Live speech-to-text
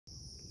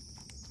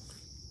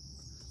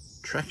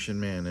Traction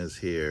Man is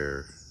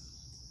here.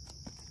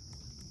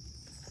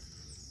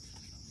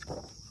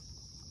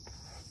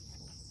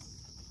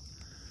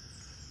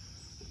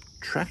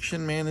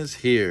 Traction Man is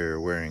here,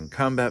 wearing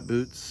combat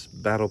boots,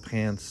 battle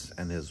pants,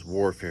 and his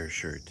warfare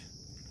shirt.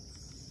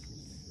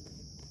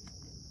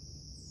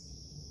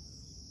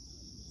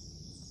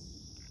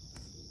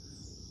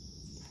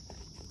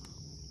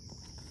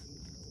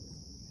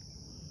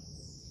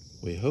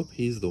 We hope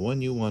he's the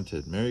one you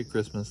wanted. Merry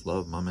Christmas,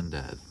 love, Mom and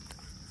Dad.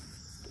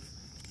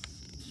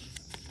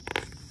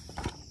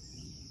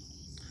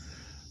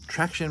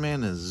 Traction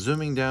Man is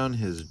zooming down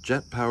his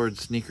jet-powered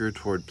sneaker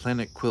toward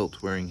Planet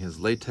Quilt, wearing his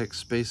latex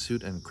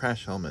spacesuit and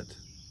crash helmet.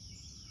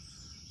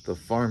 The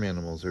farm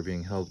animals are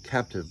being held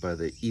captive by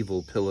the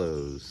evil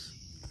pillows.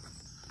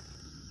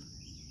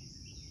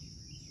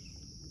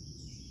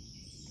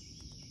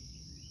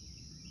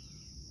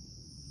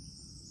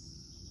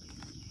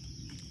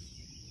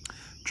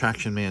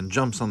 Traction Man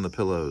jumps on the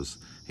pillows.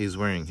 He's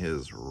wearing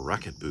his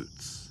rocket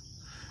boots.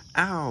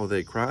 Ow,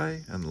 they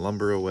cry and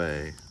lumber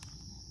away.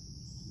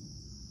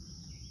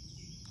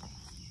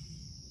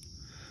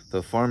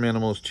 The farm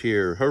animals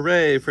cheer,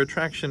 hooray for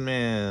Traction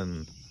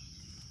Man!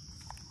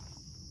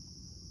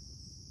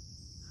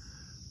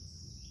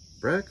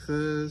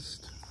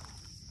 Breakfast!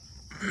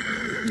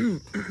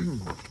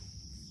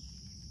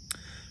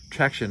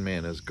 Traction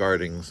Man is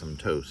guarding some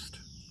toast.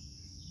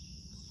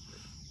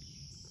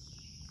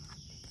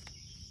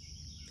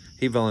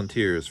 He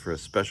volunteers for a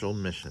special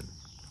mission.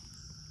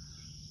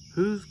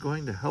 Who's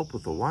going to help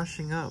with the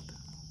washing up?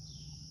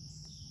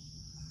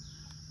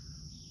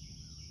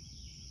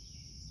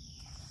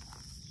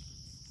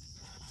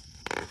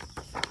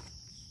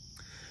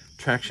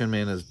 Traction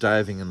Man is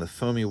diving in the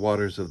foamy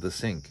waters of the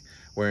sink,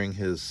 wearing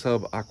his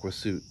sub-aqua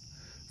suit,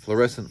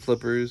 fluorescent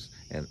flippers,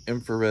 and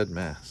infrared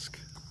mask.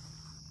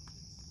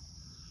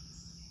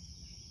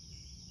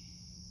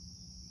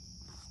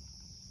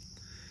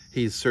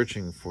 He's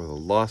searching for the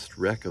lost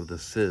wreck of the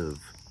sieve.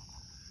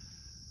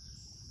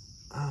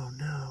 Oh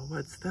no,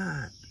 what's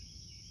that?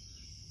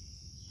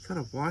 Is that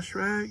a wash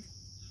rag?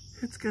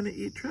 It's gonna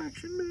eat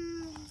Traction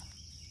Man.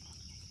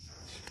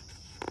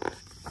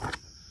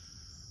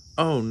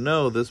 Oh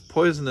no, this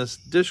poisonous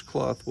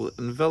dishcloth will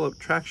envelop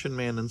Traction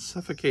Man and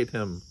suffocate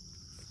him.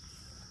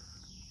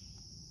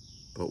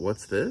 But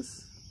what's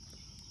this?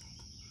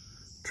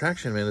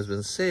 Traction Man has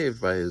been saved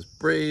by his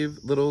brave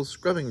little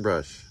scrubbing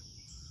brush.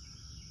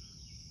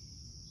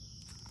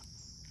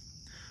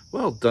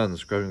 Well done,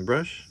 Scrubbing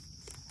Brush.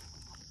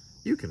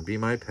 You can be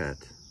my pet.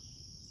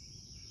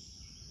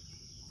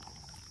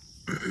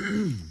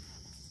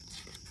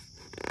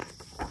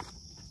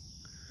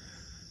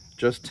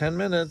 Just 10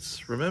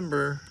 minutes,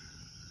 remember.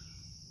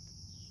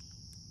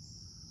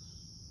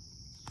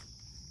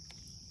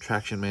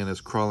 Traction Man is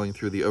crawling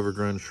through the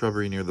overgrown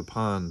shrubbery near the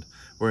pond,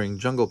 wearing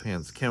jungle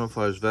pants,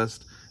 camouflage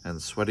vest,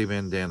 and sweaty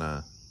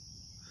bandana.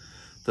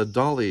 The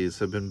dollies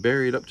have been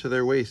buried up to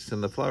their waists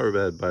in the flower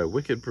bed by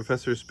wicked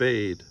Professor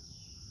Spade.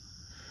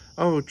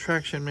 Oh,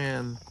 Traction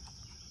Man,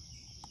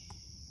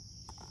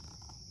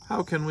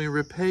 how can we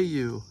repay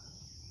you?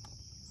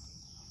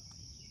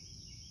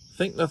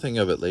 Think nothing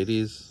of it,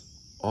 ladies.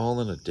 All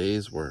in a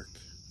day's work.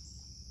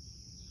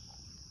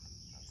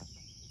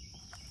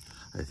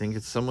 I think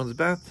it's someone's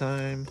bath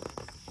time.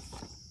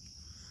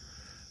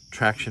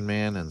 Traction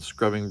Man and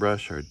Scrubbing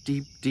Brush are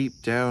deep,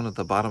 deep down at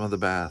the bottom of the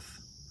bath.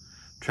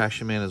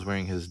 Traction Man is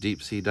wearing his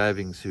deep-sea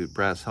diving suit,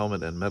 brass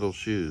helmet, and metal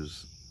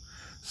shoes.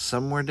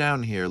 Somewhere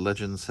down here,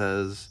 legend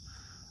says,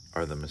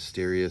 are the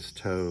mysterious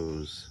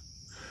toes.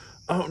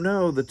 Oh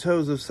no, the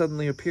toes have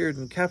suddenly appeared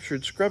and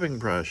captured Scrubbing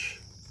Brush.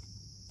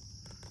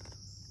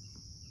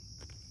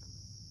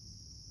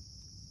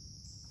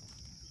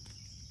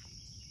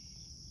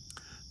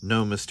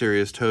 No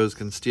mysterious toes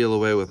can steal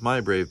away with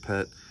my brave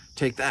pet.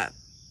 Take that,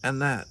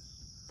 and that.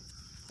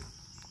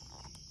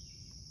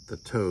 The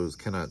toes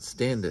cannot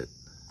stand it.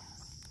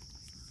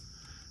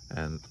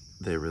 And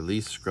they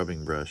release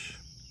Scrubbing Brush.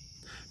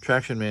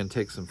 Traction Man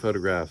takes some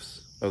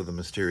photographs of the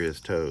mysterious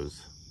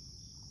toes.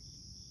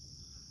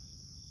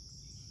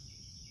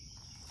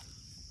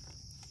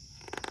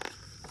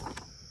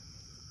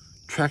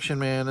 Traction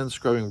Man and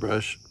Scrubbing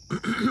Brush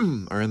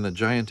are in the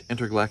giant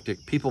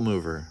intergalactic people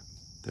mover.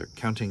 They're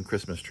counting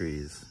Christmas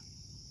trees.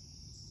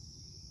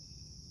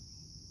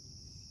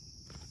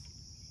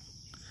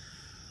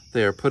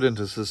 They are put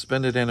into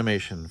suspended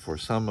animation for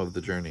some of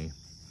the journey.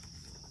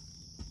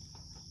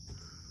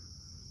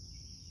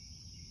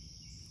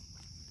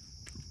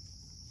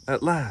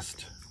 At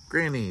last,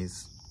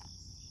 Grannies.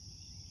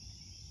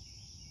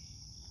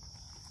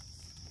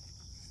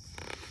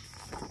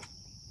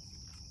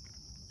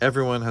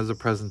 Everyone has a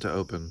present to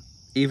open,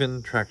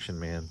 even Traction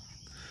Man.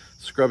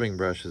 Scrubbing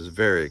Brush is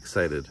very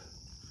excited.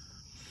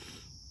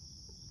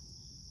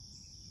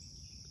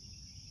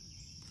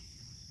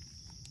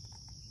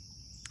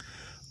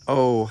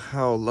 Oh,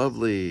 how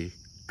lovely.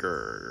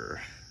 Grr.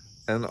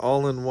 An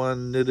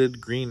all-in-one knitted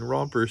green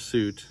romper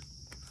suit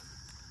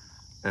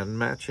and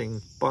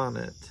matching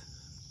bonnet.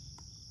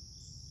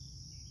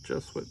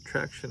 Just what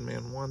Traction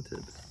Man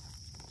wanted.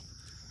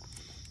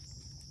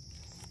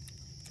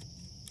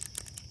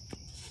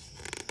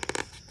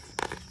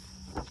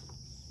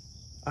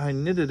 I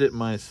knitted it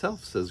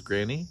myself, says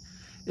Granny.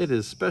 It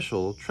is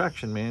special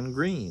Traction Man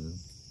green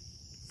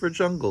for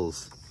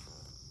jungles.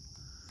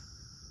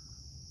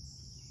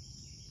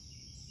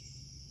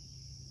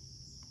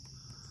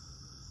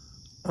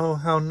 Oh,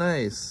 how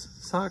nice.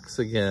 Socks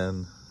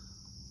again.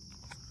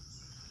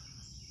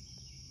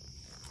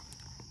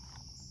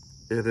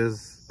 It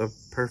is a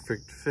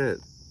perfect fit.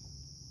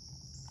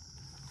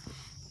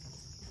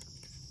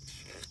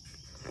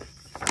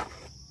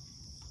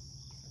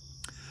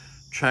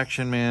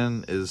 Traction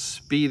Man is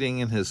speeding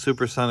in his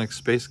supersonic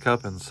space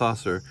cup and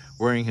saucer,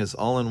 wearing his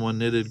all-in-one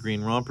knitted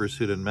green romper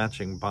suit and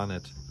matching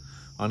bonnet,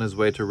 on his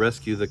way to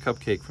rescue the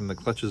cupcake from the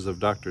clutches of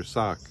Dr.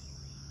 Sock.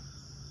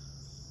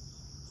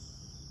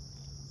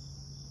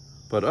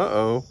 But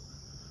uh-oh.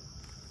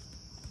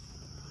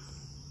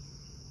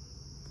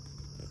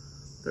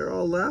 They're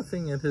all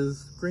laughing at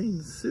his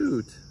green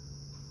suit.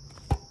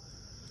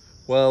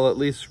 Well, at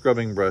least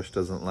Scrubbing Brush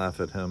doesn't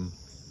laugh at him.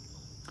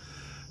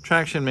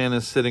 Traction Man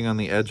is sitting on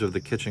the edge of the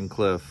kitchen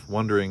cliff,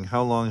 wondering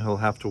how long he'll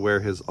have to wear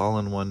his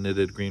all-in-one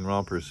knitted green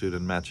romper suit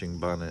and matching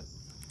bonnet.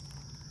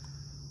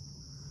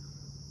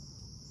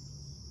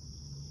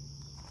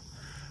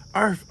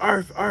 Arf,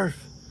 arf,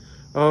 arf!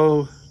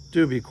 Oh,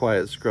 do be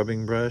quiet,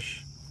 Scrubbing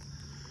Brush.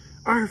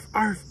 Arf,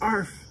 arf,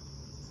 arf!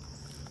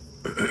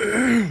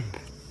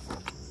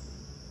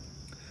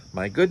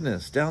 My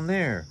goodness, down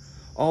there!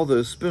 All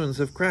those spoons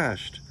have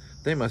crashed.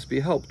 They must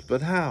be helped,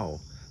 but how?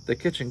 The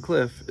kitchen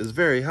cliff is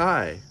very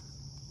high.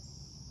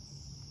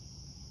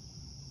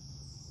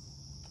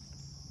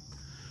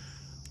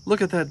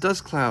 Look at that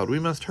dust cloud. We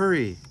must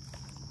hurry.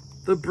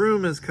 The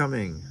broom is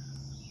coming.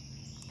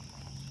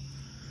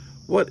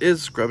 What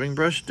is Scrubbing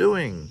Brush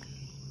doing?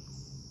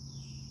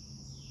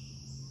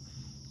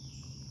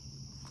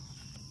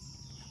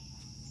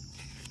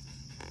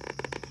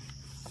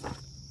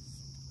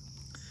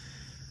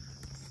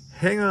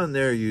 Hang on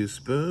there, you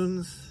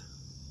spoons.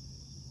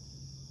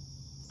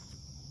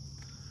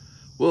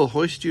 We'll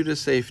hoist you to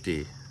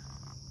safety.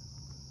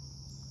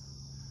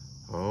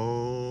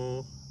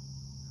 Oh,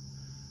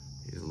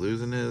 he's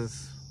losing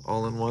his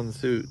all-in-one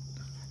suit.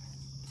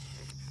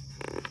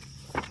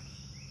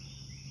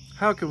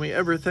 How can we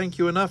ever thank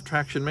you enough,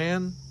 Traction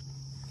Man?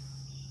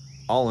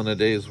 All in a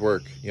day's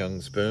work, young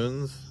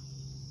spoons.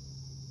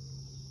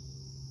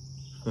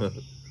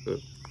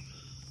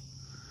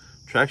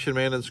 Traction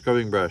Man and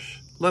Scrubbing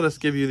Brush, let us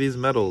give you these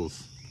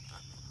medals.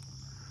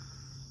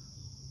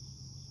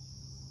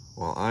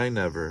 Well, I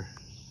never.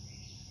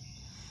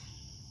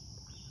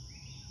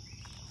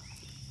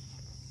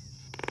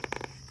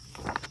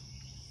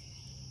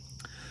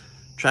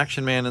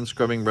 Traction Man and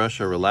Scrubbing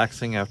Brush are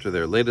relaxing after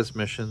their latest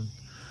mission,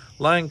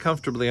 lying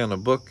comfortably on a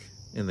book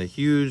in the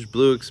huge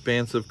blue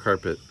expanse of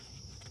carpet.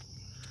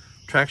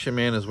 Traction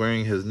Man is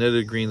wearing his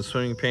knitted green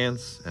swimming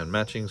pants and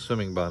matching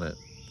swimming bonnet.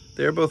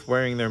 They are both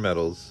wearing their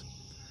medals,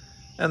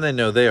 and they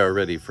know they are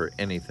ready for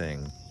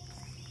anything.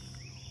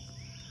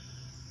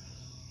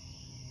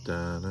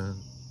 Dun-dun,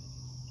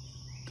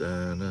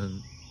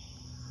 dun-dun,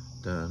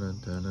 dun-dun,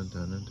 dun-dun,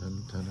 dun-dun,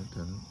 dun-dun,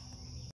 dun-dun.